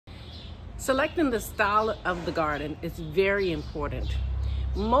Selecting the style of the garden is very important.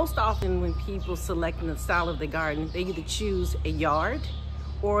 Most often when people select the style of the garden, they either choose a yard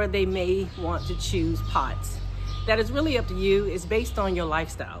or they may want to choose pots. That is really up to you. It's based on your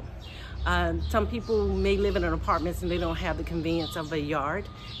lifestyle. Some people may live in apartments and they don't have the convenience of a yard,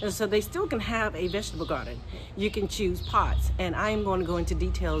 and so they still can have a vegetable garden. You can choose pots, and I am going to go into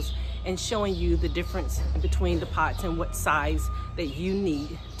details and showing you the difference between the pots and what size that you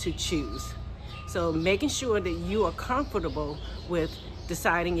need to choose. So making sure that you are comfortable with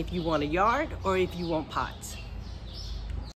deciding if you want a yard or if you want pots.